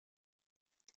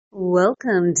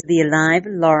Welcome to the Alive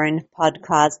Lauren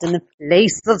podcast and the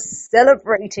place of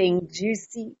celebrating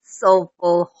juicy,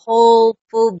 soulful, whole,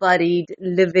 full-bodied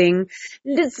living,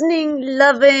 listening,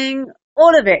 loving,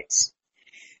 all of it.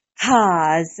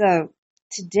 So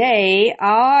today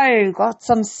I got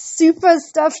some super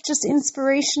stuff, just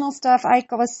inspirational stuff. I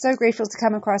was so grateful to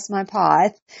come across my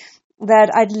path that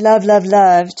I'd love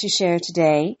to share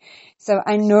today. So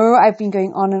I know I've been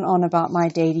going on and on about my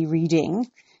daily reading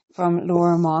from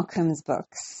Laura Markham's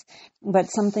books, but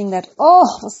something that,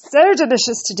 was so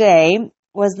delicious today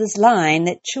was this line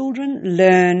that children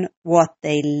learn what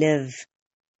they live.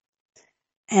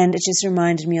 And it just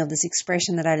reminded me of this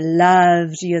expression that I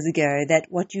loved years ago, that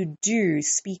what you do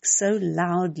speaks so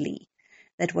loudly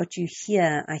that what you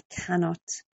hear,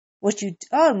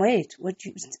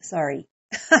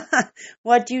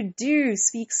 what you do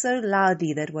speaks so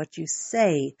loudly that what you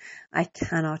say, I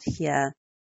cannot hear.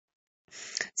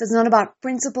 So it's not about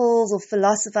principles or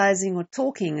philosophizing or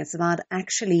talking. It's about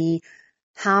actually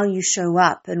how you show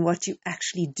up and what you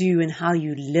actually do and how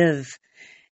you live.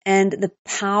 And the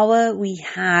power we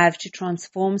have to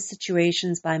transform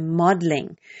situations by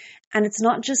modeling. And it's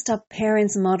not just our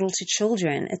parents' model to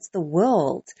children. It's the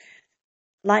world.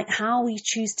 Like how we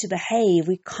choose to behave.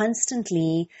 We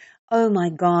constantly, oh my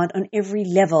God, on every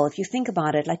level. If you think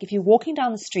about it, like if you're walking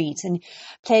down the street and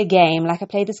play a game, like I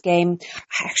play this game,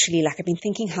 actually, like I've been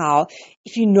thinking how,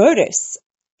 if you notice,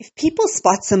 if people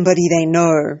spot somebody they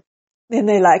know, then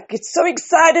they get so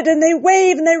excited and they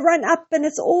wave and they run up and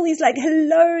it's all these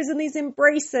hellos and these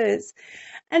embraces.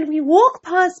 And we walk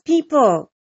past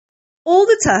people all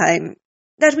the time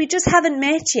that we just haven't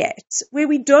met yet, where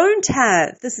we don't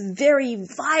have this very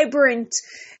vibrant,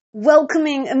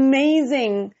 welcoming,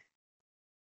 amazing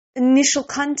initial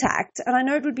contact. And I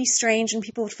know it would be strange and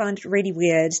people would find it really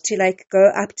weird to go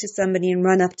up to somebody and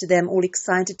run up to them all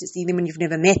excited to see them when you've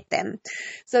never met them.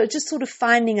 So just sort of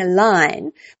finding a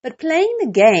line, but playing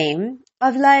the game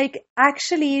of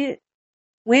actually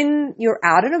when you're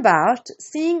out and about,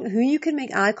 seeing who you can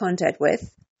make eye contact with,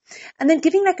 and then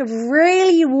giving a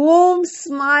really warm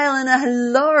smile and a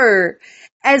hello,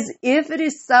 as if it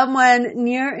is someone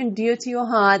near and dear to your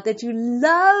heart that you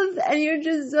love and you're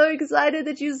just so excited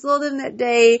that you saw them that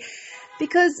day.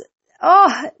 Because,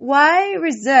 why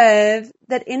reserve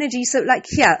that energy? So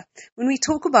here, when we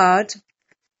talk about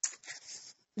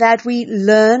that we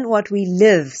learn what we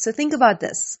live. So think about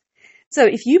this. So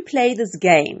if you play this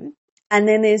game, and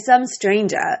then there's some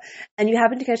stranger and you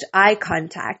happen to catch eye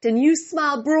contact and you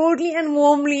smile broadly and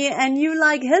warmly and you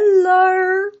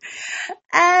hello.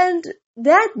 And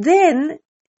that then,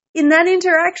 in that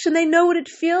interaction, they know what it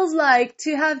feels like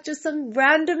to have just some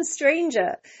random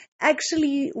stranger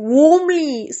actually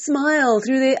warmly smile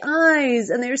through their eyes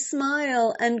and their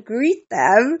smile and greet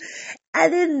them.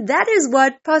 And then that is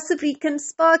what possibly can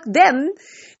spark them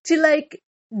to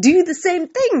do the same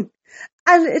thing.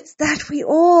 And it's that we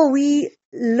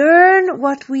learn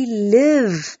what we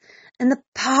live and the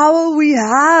power we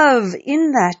have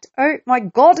in that. Oh my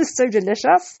God, it's so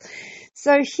delicious.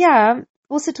 So here,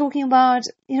 also talking about,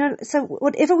 so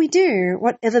whatever we do,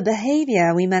 whatever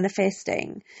behavior we're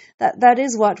manifesting, that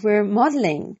is what we're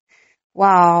modeling.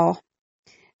 Wow.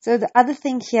 So the other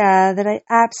thing here that I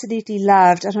absolutely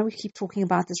loved, I know we keep talking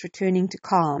about this returning to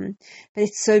calm, but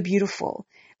it's so beautiful.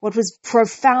 What was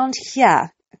profound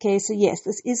here, okay, so yes,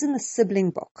 this is in the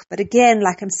sibling book. But again,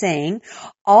 like I'm saying,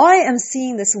 I am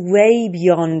seeing this way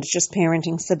beyond just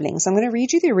parenting siblings. I'm going to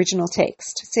read you the original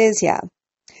text. It says here,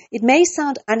 it may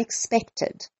sound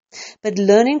unexpected, but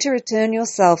learning to return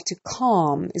yourself to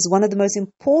calm is one of the most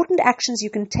important actions you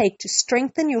can take to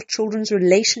strengthen your children's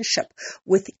relationship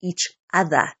with each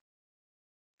other.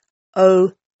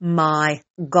 Oh my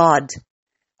God.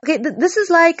 Okay, this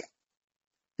is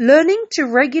learning to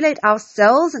regulate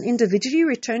ourselves and individually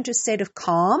return to a state of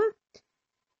calm,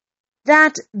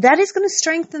 that is going to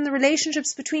strengthen the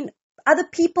relationships between other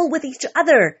people with each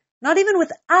other, not even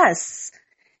with us.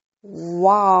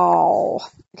 Wow.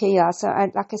 Okay, yeah, so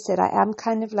like I said, I am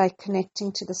kind of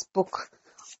connecting to this book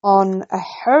on a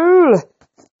whole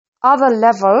other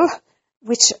level,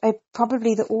 which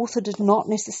probably the author did not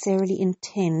necessarily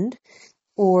intend,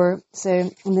 and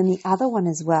then the other one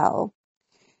as well.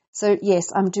 So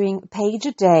yes, I'm doing a page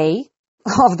a day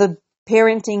of the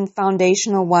parenting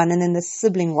foundational one and then the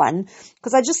sibling one,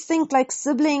 because I just think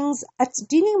siblings, it's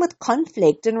dealing with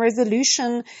conflict and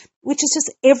resolution, which is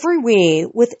just everywhere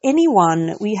with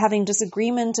anyone. We having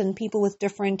disagreement and people with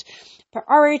different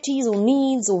priorities or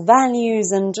needs or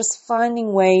values, and just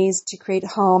finding ways to create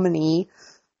harmony.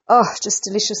 Oh, just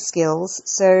delicious skills.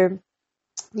 So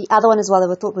the other one as well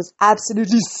that I thought was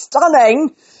absolutely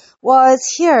stunning was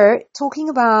here talking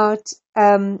about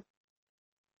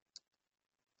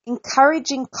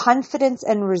encouraging confidence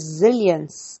and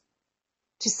resilience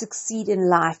to succeed in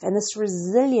life. And this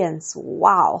resilience,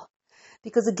 wow.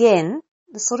 Because again,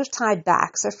 this sort of tied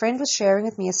back. So a friend was sharing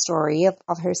with me a story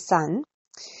of her son,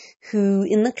 who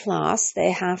in the class,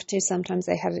 sometimes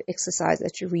they have an exercise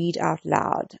that you read out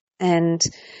loud. And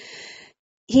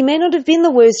he may not have been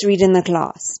the worst reader in the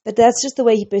class, but that's just the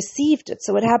way he perceived it.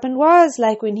 So what happened was,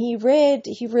 like, when he read,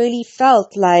 he really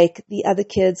felt like the other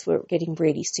kids were getting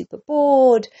really super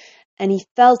bored, and he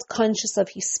felt conscious of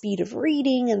his speed of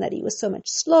reading and that he was so much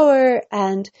slower.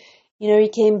 And, he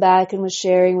came back and was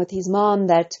sharing with his mom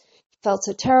that he felt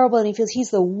so terrible and he feels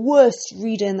he's the worst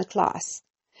reader in the class.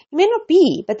 He may not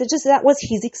be, but that was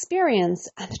his experience.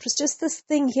 And it was just this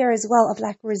thing here as well of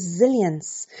like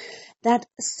resilience. That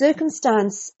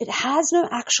circumstance, it has no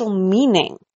actual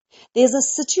meaning. There's a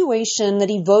situation that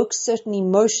evokes certain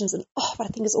emotions, and what I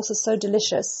think is also so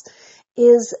delicious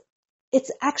is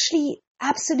it's actually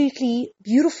absolutely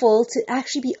beautiful to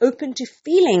actually be open to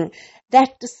feeling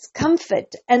that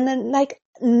discomfort and then like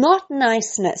not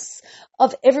niceness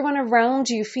of everyone around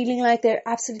you feeling like they're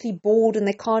absolutely bored and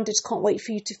they just can't wait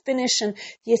for you to finish. And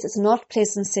yes, it's not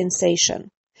pleasant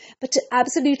sensation. But to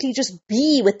absolutely just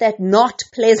be with that not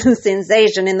pleasant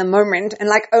sensation in the moment and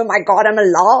like, oh my God, I'm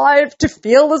alive to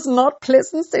feel this not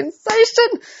pleasant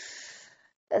sensation.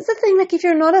 That's the thing, like if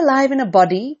you're not alive in a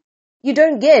body, you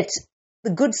don't get the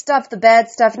good stuff, the bad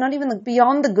stuff, not even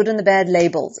beyond the good and the bad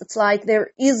labels. It's like there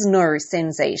is no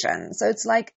sensation. So it's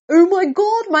like, oh my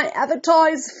God, my avatar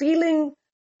is feeling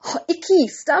icky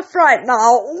stuff right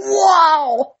now.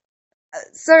 Wow.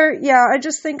 So yeah, I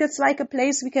just think it's like a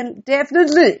place we can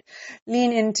definitely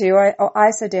lean into, or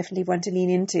I so definitely want to lean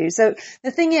into. So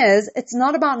the thing is, it's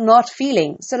not about not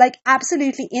feeling. So like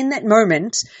absolutely in that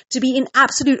moment, to be in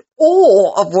absolute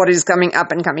awe of what is coming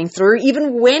up and coming through,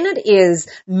 even when it is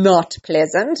not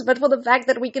pleasant, but for the fact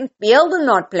that we can feel the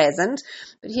not pleasant.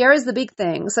 But here is the big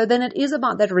thing. So then it is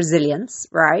about that resilience,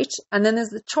 right? And then there's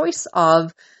the choice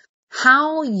of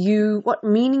what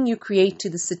meaning you create to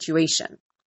the situation.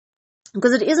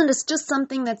 Because it's just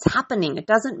something that's happening. It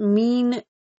doesn't mean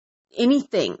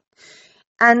anything.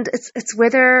 And it's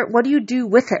what do you do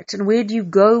with it and where do you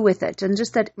go with it? And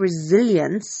just that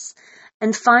resilience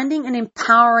and finding an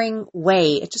empowering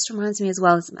way. It just reminds me as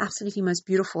well, it's absolutely most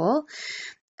beautiful.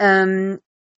 All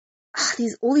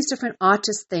these different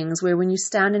artist things where when you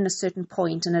stand in a certain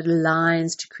point and it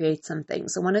aligns to create something.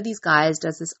 So one of these guys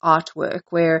does this artwork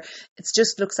where it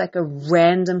just looks like a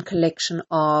random collection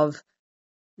of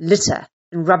litter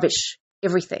and rubbish,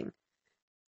 everything.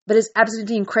 But it's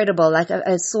absolutely incredible. Like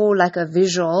I saw like a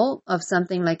visual of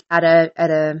something like at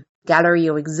a gallery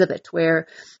or exhibit where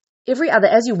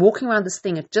as you're walking around this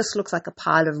thing, it just looks like a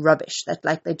pile of rubbish that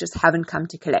like they just haven't come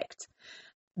to collect.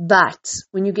 But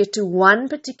when you get to one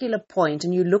particular point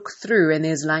and you look through and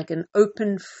there's like an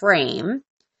open frame,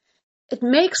 it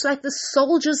makes like the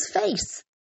soldier's face.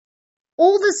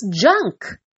 All this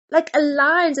junk like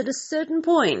aligns at a certain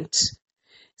point.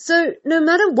 So no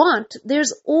matter what,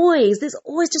 there's always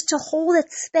just to hold that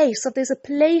space of there's a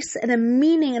place and a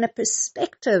meaning and a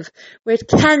perspective where it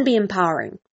can be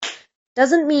empowering.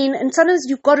 Doesn't mean, and sometimes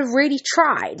you've got to really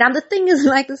try. Now the thing is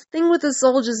like this thing with the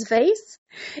soldier's face,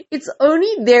 it's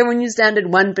only there when you stand at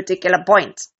one particular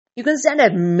point. You can stand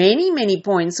at many, many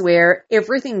points where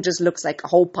everything just looks like a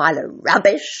whole pile of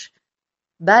rubbish.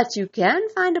 But you can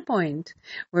find a point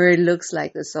where it looks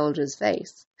like the soldier's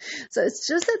face. So it's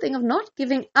just a thing of not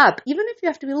giving up. Even if you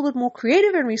have to be a little bit more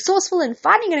creative and resourceful and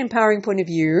finding an empowering point of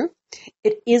view,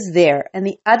 it is there. And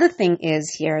the other thing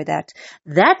is here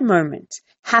that moment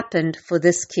happened for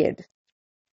this kid.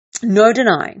 No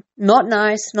denying. Not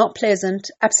nice, not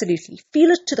pleasant, absolutely. Feel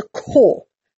it to the core.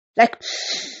 Like,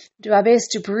 do our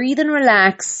best to breathe and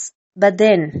relax. But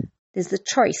then there's the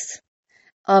choice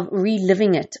of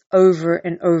reliving it over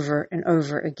and over and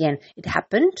over again. It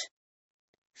happened.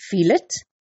 Feel it.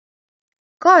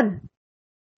 Gone.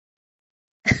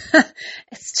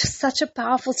 It's just such a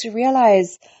powerful to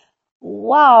realize,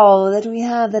 wow, that we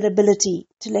have that ability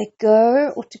to let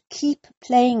go or to keep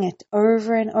playing it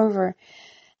over and over.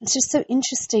 It's just so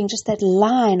interesting, just that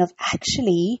line of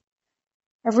actually,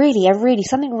 I really,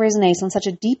 something resonates on such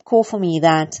a deep core for me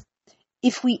that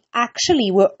if we actually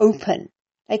were open,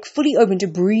 like fully open to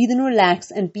breathe and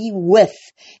relax and be with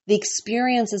the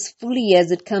experience as fully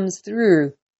as it comes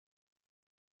through,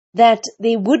 that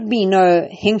there would be no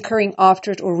hinkering after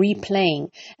it or replaying.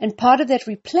 And part of that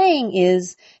replaying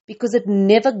is because it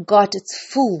never got its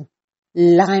full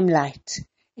limelight.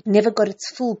 it never got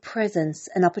its full presence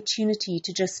and opportunity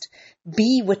to just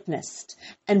be witnessed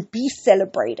and be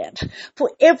celebrated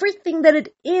for everything that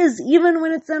it is, even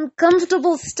when it's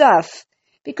uncomfortable stuff.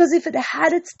 Because if it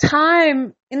had its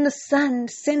time in the sun,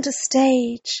 center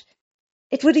stage,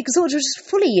 it would exhaust just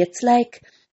fully. It's like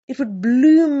it would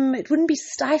bloom. It wouldn't be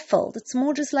stifled. It's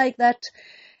more just like that.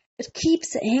 It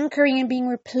keeps hankering and being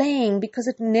replaying because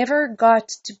it never got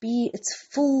to be its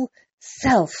full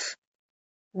self,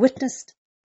 witnessed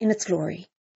in its glory.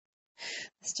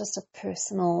 It's just a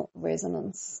personal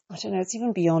resonance. I don't know, it's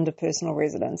even beyond a personal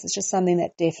resonance. It's just something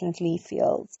that definitely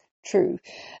feels true.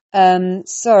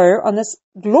 So on this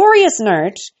glorious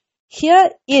note, here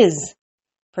is,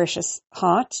 precious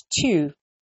heart, 2.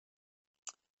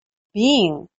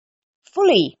 Being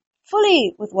fully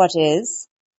with what is,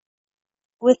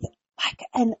 with like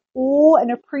an awe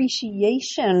and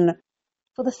appreciation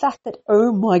for the fact that,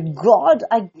 oh my God,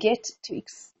 I get to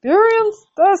experience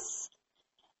this,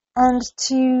 and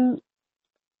to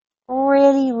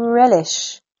really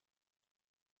relish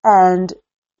and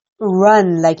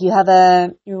run like you're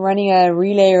running a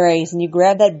relay race and you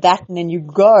grab that baton and you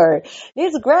go.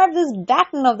 Let's grab this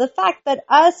baton of the fact that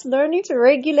us learning to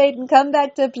regulate and come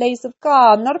back to a place of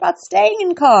calm, not about staying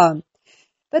in calm,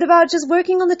 but about just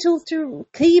working on the tools to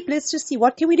let's just see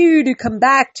what can we do to come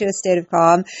back to a state of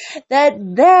calm that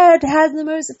has the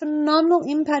most phenomenal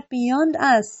impact beyond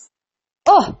us.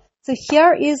 Oh, so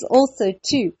here is also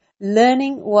 2,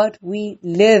 learning what we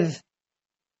live.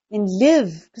 And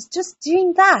live, because just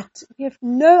doing that, you have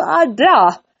no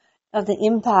idea of the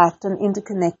impact and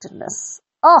interconnectedness.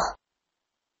 Oh,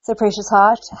 so precious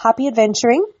heart, happy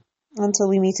adventuring until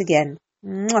we meet again.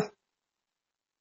 Mwah.